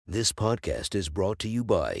This podcast is brought to you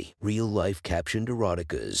by Real Life Captioned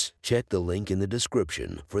Eroticas. Check the link in the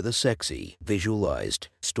description for the sexy, visualized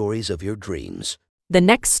stories of your dreams. The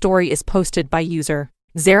next story is posted by user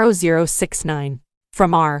 0069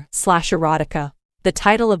 from r/erotica. The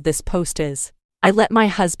title of this post is, I let my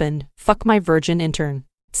husband fuck my virgin intern.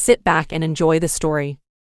 Sit back and enjoy the story.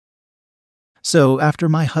 So after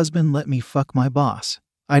my husband let me fuck my boss,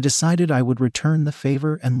 I decided I would return the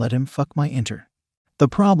favor and let him fuck my intern. The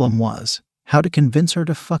problem was how to convince her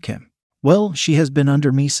to fuck him. Well, she has been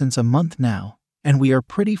under me since a month now, and we are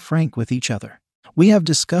pretty frank with each other. We have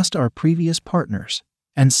discussed our previous partners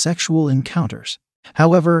and sexual encounters.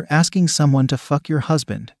 However, asking someone to fuck your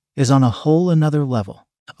husband is on a whole another level.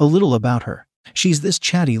 A little about her. She's this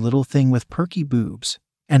chatty little thing with perky boobs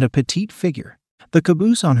and a petite figure. The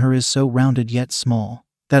caboose on her is so rounded yet small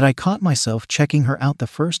that I caught myself checking her out the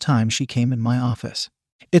first time she came in my office.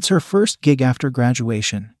 It's her first gig after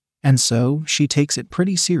graduation, and so she takes it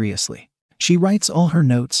pretty seriously. She writes all her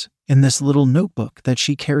notes in this little notebook that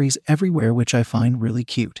she carries everywhere, which I find really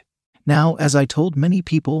cute. Now, as I told many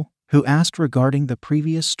people who asked regarding the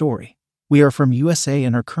previous story, we are from USA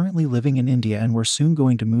and are currently living in India, and we're soon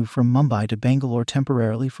going to move from Mumbai to Bangalore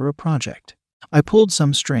temporarily for a project. I pulled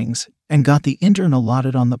some strings and got the intern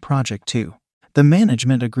allotted on the project too. The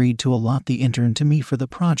management agreed to allot the intern to me for the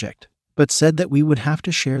project, but said that we would have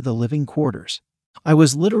to share the living quarters. I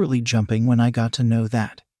was literally jumping when I got to know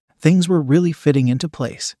that things were really fitting into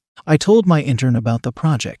place. I told my intern about the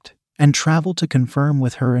project and traveled to confirm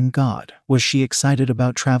with her, and God, was she excited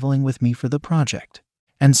about traveling with me for the project.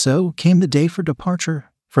 And so came the day for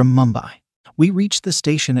departure from Mumbai. We reached the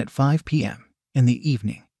station at 5 p.m. in the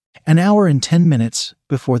evening, an hour and 10 minutes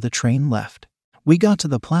before the train left. We got to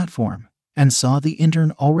the platform and saw the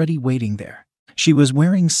intern already waiting there. She was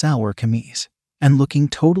wearing salwar kameez and looking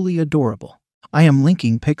totally adorable. I am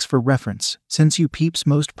linking pics for reference, since you peeps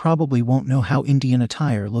most probably won't know how Indian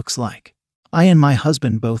attire looks like. I and my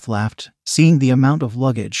husband both laughed, seeing the amount of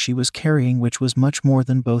luggage she was carrying, which was much more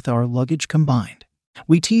than both our luggage combined.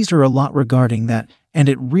 We teased her a lot regarding that, and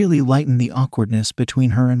it really lightened the awkwardness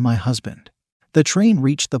between her and my husband. The train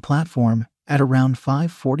reached the platform at around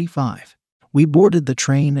 5:45. We boarded the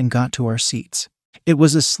train and got to our seats. It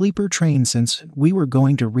was a sleeper train since we were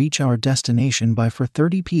going to reach our destination by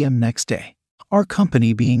 4:30 p.m. next day. Our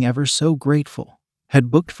company, being ever so grateful,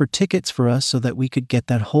 had booked for tickets for us so that we could get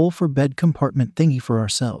that hole for bed compartment thingy for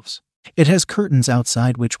ourselves. It has curtains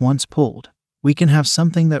outside which, once pulled, we can have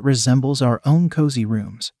something that resembles our own cozy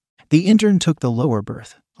rooms. The intern took the lower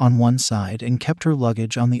berth on one side and kept her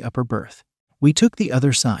luggage on the upper berth. We took the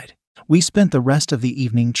other side. We spent the rest of the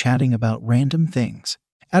evening chatting about random things.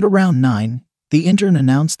 At around 9, the intern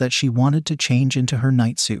announced that she wanted to change into her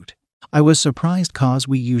night suit. I was surprised cause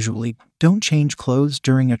we usually don't change clothes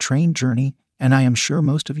during a train journey, and I am sure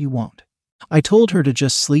most of you won't. I told her to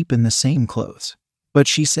just sleep in the same clothes, but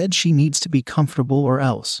she said she needs to be comfortable or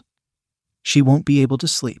else she won't be able to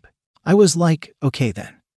sleep. I was like, okay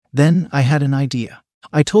then. Then I had an idea.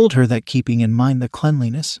 I told her that, keeping in mind the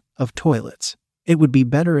cleanliness of toilets, it would be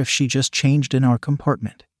better if she just changed in our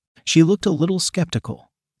compartment. She looked a little skeptical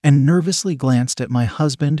and nervously glanced at my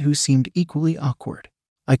husband, who seemed equally awkward.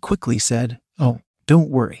 I quickly said, "Oh, don't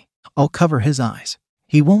worry. I'll cover his eyes.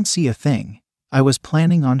 He won't see a thing. I was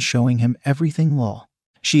planning on showing him everything, lol."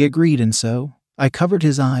 She agreed, and so I covered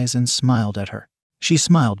his eyes and smiled at her. She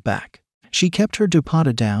smiled back. She kept her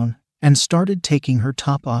dupatta down and started taking her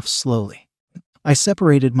top off slowly. I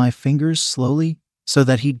separated my fingers slowly so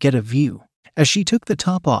that he'd get a view. As she took the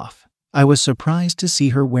top off, I was surprised to see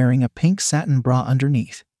her wearing a pink satin bra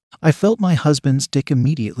underneath. I felt my husband's dick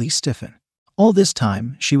immediately stiffen. All this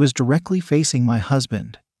time, she was directly facing my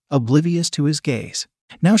husband, oblivious to his gaze.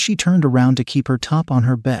 Now she turned around to keep her top on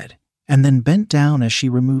her bed, and then bent down as she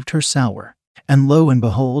removed her salwar. And lo and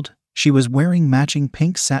behold, she was wearing matching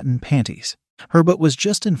pink satin panties. Her butt was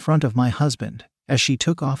just in front of my husband as she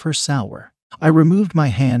took off her salwar. I removed my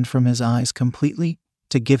hand from his eyes completely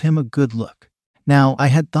to give him a good look. Now, I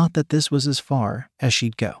had thought that this was as far as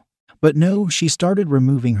she'd go. But no, she started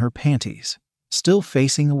removing her panties, still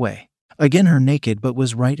facing away. Again, her naked butt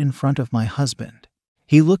was right in front of my husband.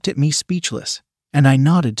 He looked at me speechless, and I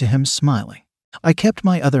nodded to him, smiling. I kept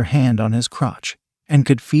my other hand on his crotch and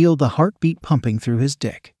could feel the heartbeat pumping through his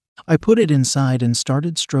dick. I put it inside and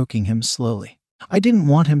started stroking him slowly. I didn't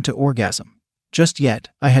want him to orgasm just yet.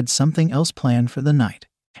 I had something else planned for the night.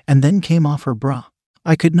 And then came off her bra.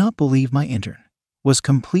 I could not believe my intern was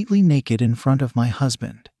completely naked in front of my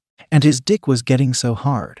husband, and his dick was getting so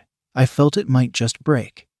hard, I felt it might just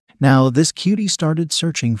break. Now this cutie started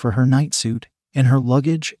searching for her nightsuit in her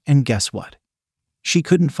luggage, and guess what? She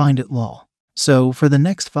couldn't find it lol. So, for the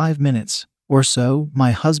next 5 minutes or so,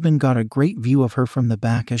 my husband got a great view of her from the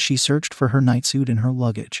back as she searched for her nightsuit in her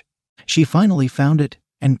luggage. She finally found it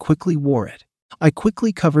and quickly wore it. I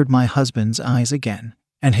quickly covered my husband's eyes again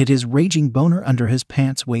and hid his raging boner under his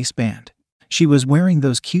pants waistband. She was wearing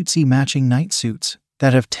those cutesy matching nightsuits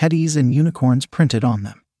that have teddies and unicorns printed on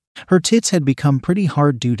them. Her tits had become pretty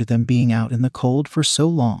hard due to them being out in the cold for so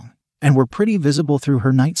long, and were pretty visible through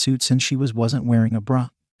her nightsuit since she wasn't wearing a bra.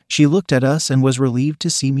 She looked at us and was relieved to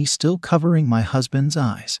see me still covering my husband's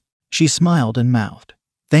eyes. She smiled and mouthed,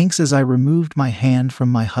 "Thanks," as I removed my hand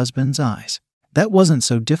from my husband's eyes. "That wasn't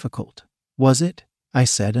so difficult, was it?" I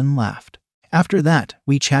said and laughed. After that,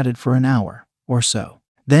 we chatted for an hour or so.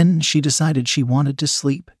 Then she decided she wanted to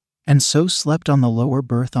sleep, and so slept on the lower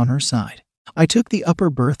berth on her side. I took the upper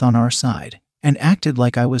berth on our side and acted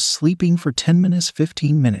like I was sleeping for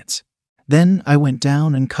 15 minutes. Then I went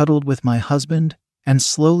down and cuddled with my husband and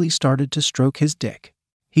slowly started to stroke his dick.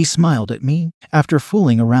 He smiled at me. After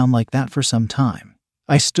fooling around like that for some time,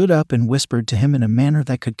 I stood up and whispered to him in a manner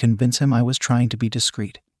that could convince him I was trying to be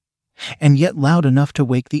discreet, and yet loud enough to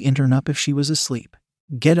wake the intern up if she was asleep.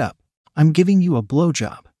 "Get up. I'm giving you a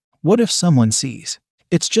blowjob. What if someone sees?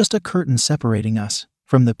 It's just a curtain separating us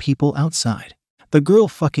from the people outside. The girl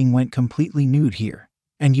fucking went completely nude here,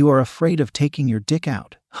 and you are afraid of taking your dick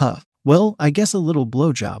out, huh? Well, I guess a little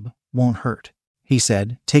blowjob won't hurt," he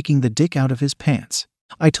said, taking the dick out of his pants.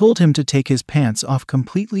 I told him to take his pants off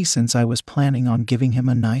completely since I was planning on giving him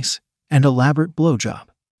a nice and elaborate blowjob.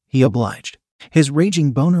 He obliged. His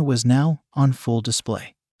raging boner was now on full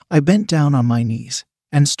display. I bent down on my knees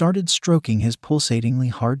and started stroking his pulsatingly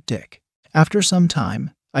hard dick. After some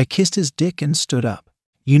time, I kissed his dick and stood up.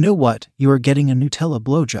 "You know what, you are getting a Nutella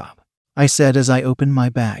blowjob," I said as I opened my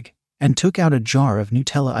bag and took out a jar of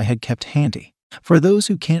Nutella I had kept handy. For those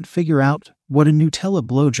who can't figure out what a Nutella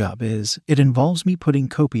blowjob is, it involves me putting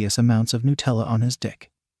copious amounts of Nutella on his dick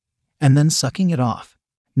and then sucking it off.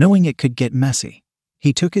 Knowing it could get messy,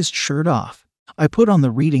 he took his shirt off. I put on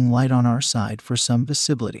the reading light on our side for some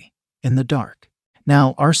visibility in the dark.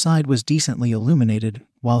 Now, our side was decently illuminated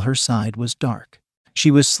while her side was dark.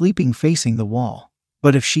 She was sleeping facing the wall,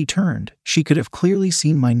 but if she turned, she could have clearly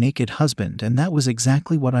seen my naked husband, and that was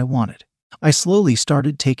exactly what I wanted. I slowly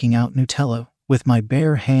started taking out Nutella with my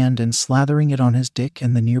bare hand and slathering it on his dick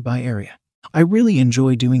and the nearby area. I really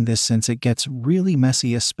enjoy doing this since it gets really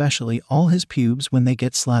messy, especially all his pubes when they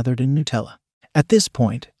get slathered in Nutella. At this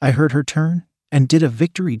point, I heard her turn and did a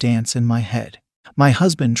victory dance in my head. My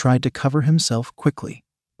husband tried to cover himself quickly,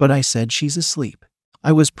 but I said she's asleep.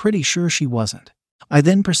 I was pretty sure she wasn't. I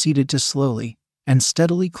then proceeded to slowly and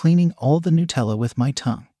steadily cleaning all the Nutella with my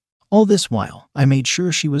tongue. All this while, I made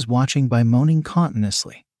sure she was watching by moaning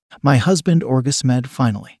continuously. My husband orgasmed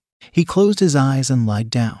finally. He closed his eyes and lied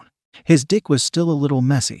down. His dick was still a little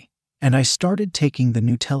messy, and I started taking the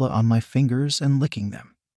Nutella on my fingers and licking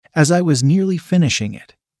them. As I was nearly finishing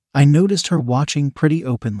it, I noticed her watching pretty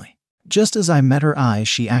openly. Just as I met her eyes,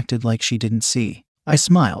 she acted like she didn't see. I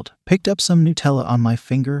smiled, picked up some Nutella on my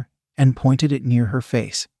finger, and pointed it near her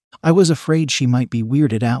face. I was afraid she might be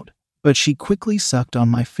weirded out, but she quickly sucked on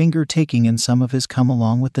my finger, taking in some of his cum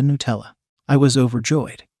along with the Nutella. I was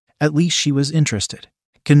overjoyed. At least she was interested.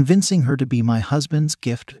 Convincing her to be my husband's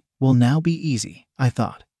gift will now be easy, I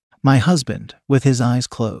thought. My husband, with his eyes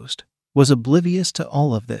closed, was oblivious to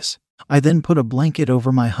all of this. I then put a blanket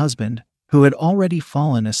over my husband, who had already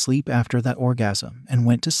fallen asleep after that orgasm, and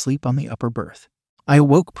went to sleep on the upper berth. I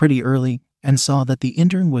awoke pretty early and saw that the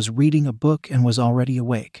intern was reading a book and was already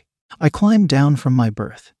awake. I climbed down from my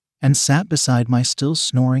berth and sat beside my still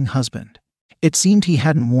snoring husband. It seemed he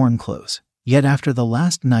hadn't worn clothes, yet after the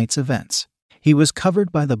last night's events, he was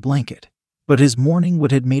covered by the blanket, but his morning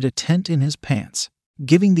wood had made a tent in his pants.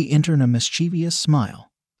 Giving the intern a mischievous smile,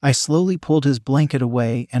 I slowly pulled his blanket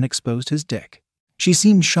away and exposed his dick. She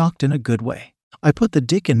seemed shocked in a good way. I put the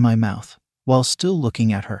dick in my mouth while still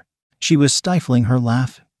looking at her. She was stifling her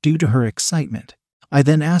laugh due to her excitement. I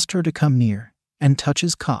then asked her to come near and touch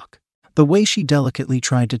his cock. The way she delicately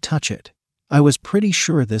tried to touch it, I was pretty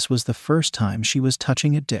sure this was the first time she was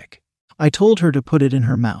touching a dick. I told her to put it in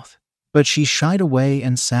her mouth, but she shied away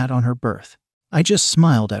and sat on her berth. I just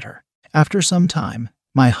smiled at her. After some time,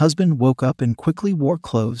 my husband woke up and quickly wore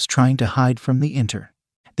clothes, trying to hide from the intern.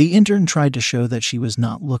 The intern tried to show that she was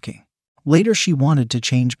not looking. Later, she wanted to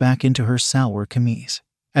change back into her salwar kameez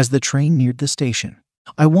as the train neared the station.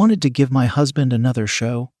 I wanted to give my husband another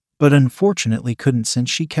show, but unfortunately couldn't since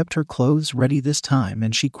she kept her clothes ready this time,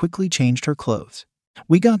 and she quickly changed her clothes.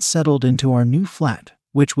 We got settled into our new flat,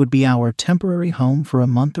 which would be our temporary home for a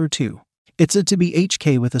month or two. It's a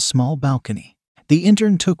 2BHK with a small balcony. The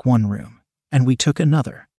intern took one room, and we took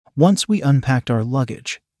another. Once we unpacked our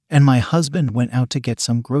luggage, and my husband went out to get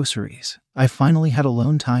some groceries, I finally had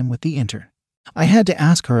alone time with the intern. I had to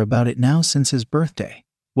ask her about it now since his birthday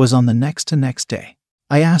was on the next day.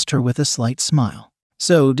 I asked her with a slight smile.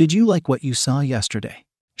 So, did you like what you saw yesterday?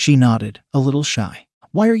 She nodded, a little shy.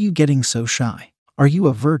 Why are you getting so shy? Are you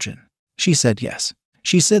a virgin? She said yes.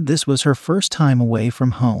 She said this was her first time away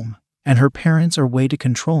from home, and her parents are way too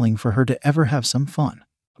controlling for her to ever have some fun.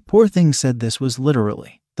 Poor thing said this was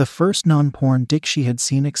literally the first non-porn dick she had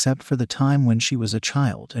seen except for the time when she was a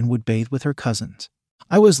child and would bathe with her cousins.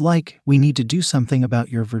 I was like, we need to do something about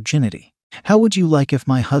your virginity. How would you like if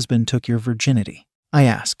my husband took your virginity? I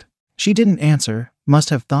asked. She didn't answer, must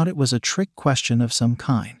have thought it was a trick question of some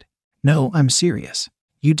kind. No, I'm serious.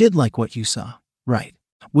 You did like what you saw, right?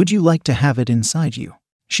 Would you like to have it inside you?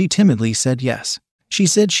 She timidly said yes. She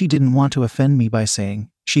said she didn't want to offend me by saying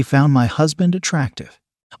she found my husband attractive.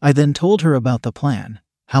 I then told her about the plan,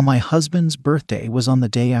 how my husband's birthday was on the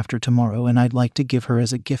day after tomorrow and I'd like to give her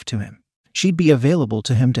as a gift to him. She'd be available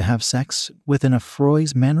to him to have sex with in a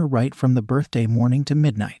Freud's manner right from the birthday morning to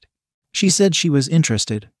midnight. She said she was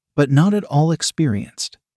interested, but not at all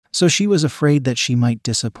experienced, so she was afraid that she might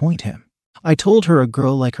disappoint him. I told her a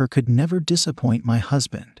girl like her could never disappoint my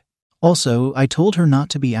husband. Also, I told her not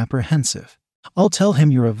to be apprehensive. I'll tell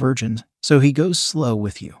him you're a virgin, so he goes slow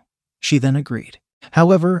with you. She then agreed.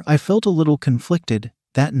 However, I felt a little conflicted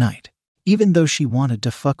that night. Even though she wanted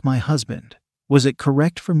to fuck my husband, was it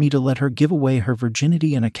correct for me to let her give away her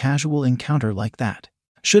virginity in a casual encounter like that?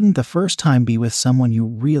 Shouldn't the first time be with someone you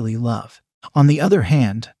really love? On the other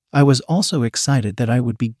hand, I was also excited that I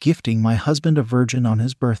would be gifting my husband a virgin on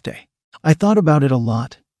his birthday. I thought about it a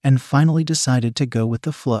lot and finally decided to go with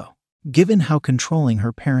the flow. Given how controlling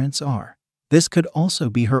her parents are, this could also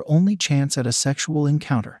be her only chance at a sexual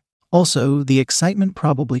encounter. Also, the excitement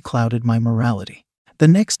probably clouded my morality. The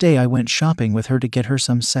next day I went shopping with her to get her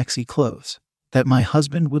some sexy clothes that my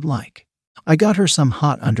husband would like. I got her some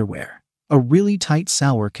hot underwear, a really tight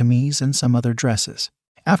salwar kameez and some other dresses.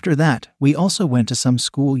 After that, we also went to some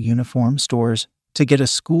school uniform stores to get a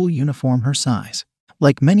school uniform her size.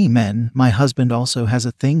 Like many men, my husband also has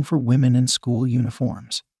a thing for women in school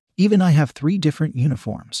uniforms. Even I have 3 different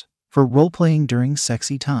uniforms for role-playing during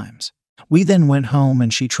sexy times. We then went home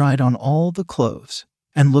and she tried on all the clothes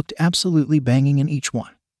and looked absolutely banging in each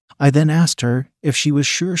one. I then asked her if she was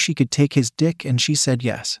sure she could take his dick and she said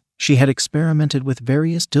yes. She had experimented with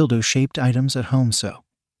various dildo-shaped items at home, so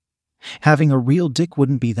having a real dick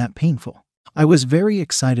wouldn't be that painful. I was very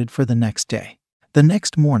excited for the next day. The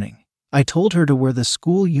next morning, I told her to wear the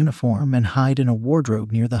school uniform and hide in a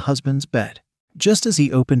wardrobe near the husband's bed. Just as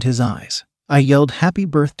he opened his eyes, I yelled happy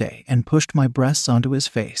birthday and pushed my breasts onto his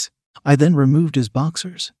face. I then removed his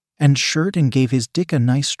boxers and shirt and gave his dick a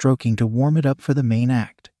nice stroking to warm it up for the main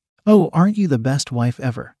act. Oh, aren't you the best wife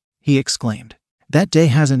ever? He exclaimed. That day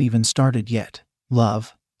hasn't even started yet,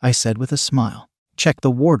 love, I said with a smile. Check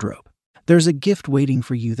the wardrobe. There's a gift waiting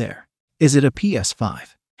for you there. Is it a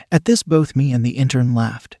PS5? At this both me and the intern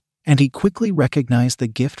laughed, and he quickly recognized the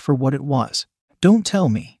gift for what it was. Don't tell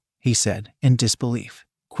me, he said, in disbelief,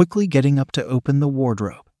 quickly getting up to open the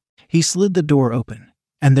wardrobe. He slid the door open,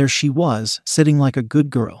 and there she was, sitting like a good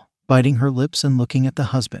girl, biting her lips and looking at the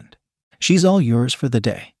husband. She's all yours for the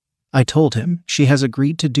day. I told him she has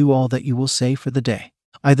agreed to do all that you will say for the day.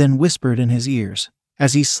 I then whispered in his ears,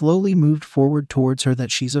 as he slowly moved forward towards her,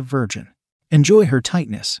 that she's a virgin. Enjoy her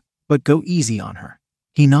tightness, but go easy on her.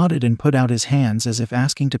 He nodded and put out his hands as if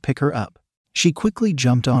asking to pick her up. She quickly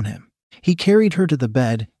jumped on him. He carried her to the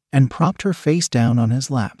bed and propped her face down on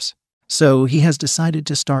his laps. So he has decided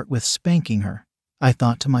to start with spanking her, I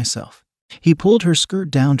thought to myself. He pulled her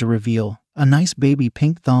skirt down to reveal a nice baby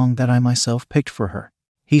pink thong that I myself picked for her.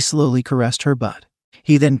 He slowly caressed her butt.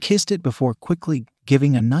 He then kissed it before quickly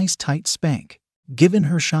giving a nice tight spank. Given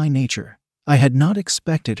her shy nature, I had not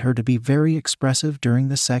expected her to be very expressive during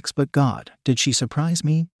the sex, but God, did she surprise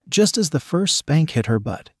me? Just as the first spank hit her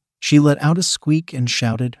butt, she let out a squeak and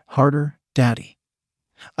shouted, "Harder, Daddy."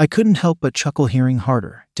 I couldn't help but chuckle hearing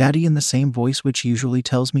 "Harder, Daddy" in the same voice which usually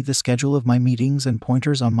tells me the schedule of my meetings and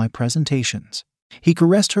pointers on my presentations. He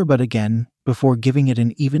caressed her butt again before giving it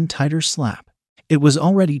an even tighter slap. It was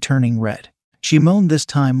already turning red. She moaned this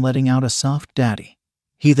time, letting out a soft "Daddy."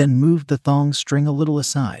 He then moved the thong string a little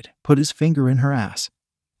aside, put his finger in her ass,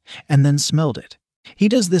 and then smelled it. He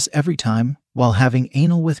does this every time while having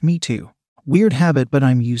anal with me too. Weird habit, but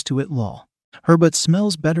I'm used to it, lol. Her butt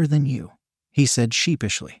smells better than you, he said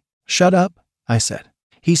sheepishly. Shut up, I said.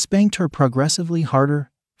 He spanked her progressively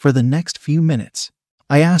harder for the next few minutes.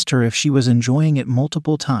 I asked her if she was enjoying it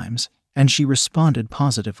multiple times, and she responded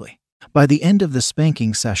positively. By the end of the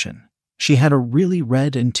spanking session, she had a really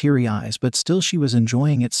red and teary eyes, but still she was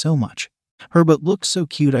enjoying it so much. Her butt looked so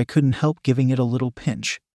cute I couldn't help giving it a little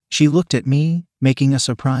pinch. She looked at me, making a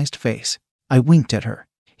surprised face. I winked at her.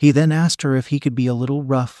 He then asked her if he could be a little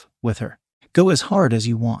rough with her. "Go as hard as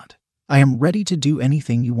you want. I am ready to do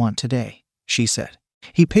anything you want today," she said.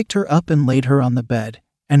 He picked her up and laid her on the bed,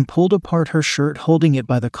 and pulled apart her shirt, holding it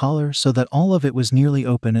by the collar so that all of it was nearly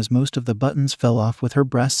open as most of the buttons fell off, with her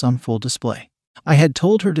breasts on full display. I had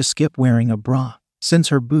told her to skip wearing a bra, since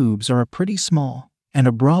her boobs are pretty small, and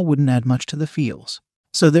a bra wouldn't add much to the feels.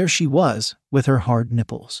 So there she was, with her hard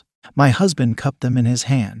nipples. My husband cupped them in his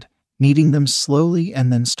hand, kneading them slowly,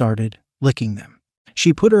 and then started licking them.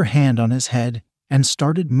 She put her hand on his head and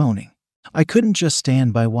started moaning. I couldn't just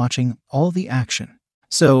stand by watching all the action,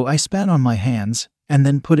 so I spat on my hands and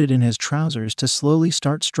then put it in his trousers to slowly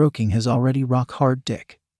start stroking his already rock-hard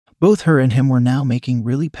dick. Both her and him were now making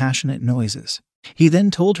really passionate noises. He then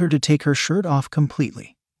told her to take her shirt off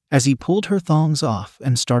completely, as he pulled her thongs off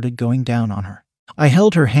and started going down on her. I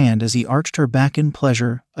held her hand as he arched her back in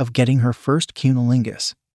pleasure of getting her first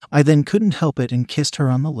cunnilingus. I then couldn't help it and kissed her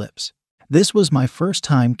on the lips. This was my first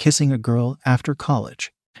time kissing a girl after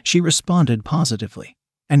college. She responded positively,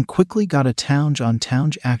 and quickly got a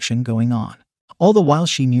tounge-on-tounge action going on, all the while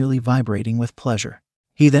she nearly vibrating with pleasure.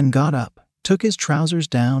 He then got up, took his trousers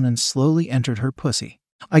down, and slowly entered her pussy.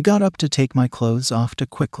 I got up to take my clothes off too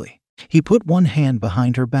quickly. He put one hand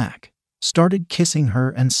behind her back, started kissing her,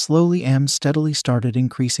 and slowly and steadily started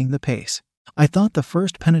increasing the pace. I thought the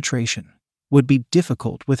first penetration would be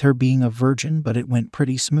difficult with her being a virgin, but it went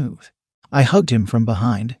pretty smooth. I hugged him from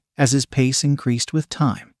behind as his pace increased with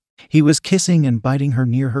time. He was kissing and biting her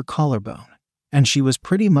near her collarbone, and she was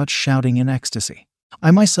pretty much shouting in ecstasy.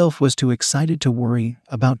 I myself was too excited to worry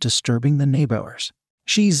about disturbing the neighbors.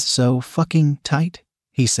 "She's so fucking tight,"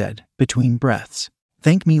 he said, between breaths.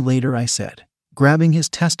 "Thank me later," I said, grabbing his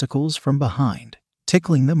testicles from behind,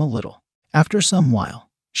 tickling them a little. After some while,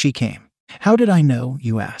 she came. "How did I know,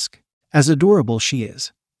 you ask? As adorable she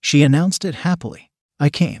is," she announced it happily. "I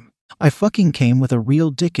came. I fucking came with a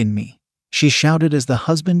real dick in me," she shouted as the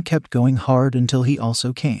husband kept going hard until he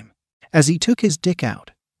also came. As he took his dick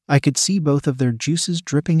out, I could see both of their juices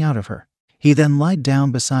dripping out of her. He then lied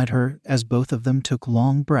down beside her as both of them took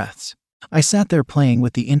long breaths. I sat there playing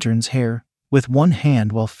with the intern's hair with one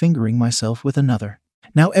hand while fingering myself with another.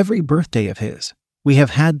 Now every birthday of his, we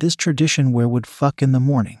have had this tradition where we'd fuck in the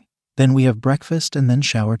morning, then we have breakfast and then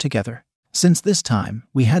shower together. Since this time,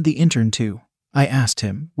 we had the intern too. I asked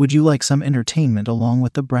him, "Would you like some entertainment along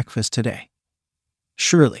with the breakfast today?"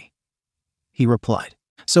 "Surely," he replied.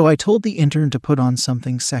 So I told the intern to put on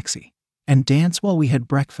something sexy and dance while we had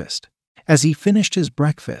breakfast. As he finished his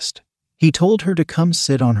breakfast, he told her to come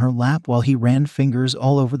sit on her lap while he ran fingers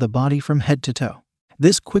all over the body from head to toe.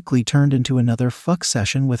 This quickly turned into another fuck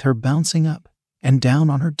session with her bouncing up and down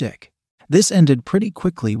on her dick. This ended pretty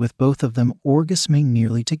quickly with both of them orgasming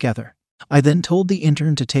nearly together. I then told the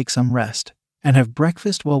intern to take some rest and have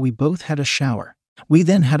breakfast while we both had a shower. We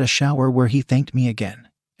then had a shower where he thanked me again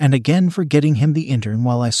and again for getting him the intern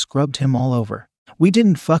while I scrubbed him all over. We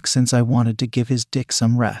didn't fuck since I wanted to give his dick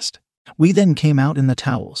some rest. We then came out in the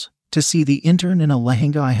towels to see the intern in a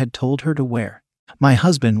lehenga I had told her to wear. My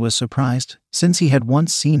husband was surprised since he had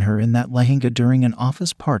once seen her in that lehenga during an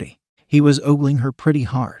office party. He was ogling her pretty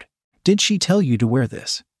hard. "Did she tell you to wear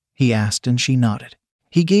this?" he asked, and she nodded.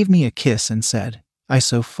 He gave me a kiss and said, "I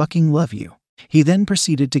so fucking love you." He then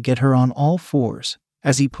proceeded to get her on all fours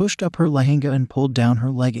as he pushed up her lehenga and pulled down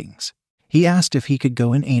her leggings. He asked if he could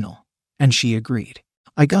go in anal, and she agreed.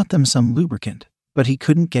 I got them some lubricant, but he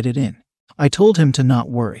couldn't get it in. I told him to not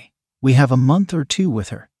worry. We have a month or two with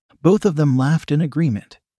her. Both of them laughed in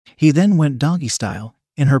agreement. He then went doggy style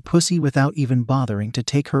in her pussy without even bothering to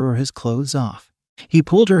take her or his clothes off. He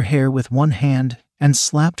pulled her hair with one hand and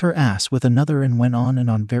slapped her ass with another and went on and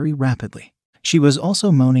on very rapidly. She was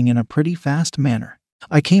also moaning in a pretty fast manner.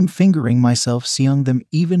 I came fingering myself, seeing them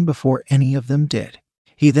even before any of them did.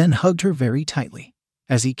 He then hugged her very tightly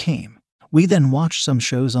as he came. We then watched some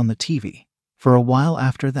shows on the TV for a while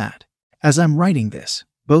after that. As I'm writing this,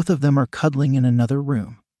 both of them are cuddling in another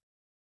room.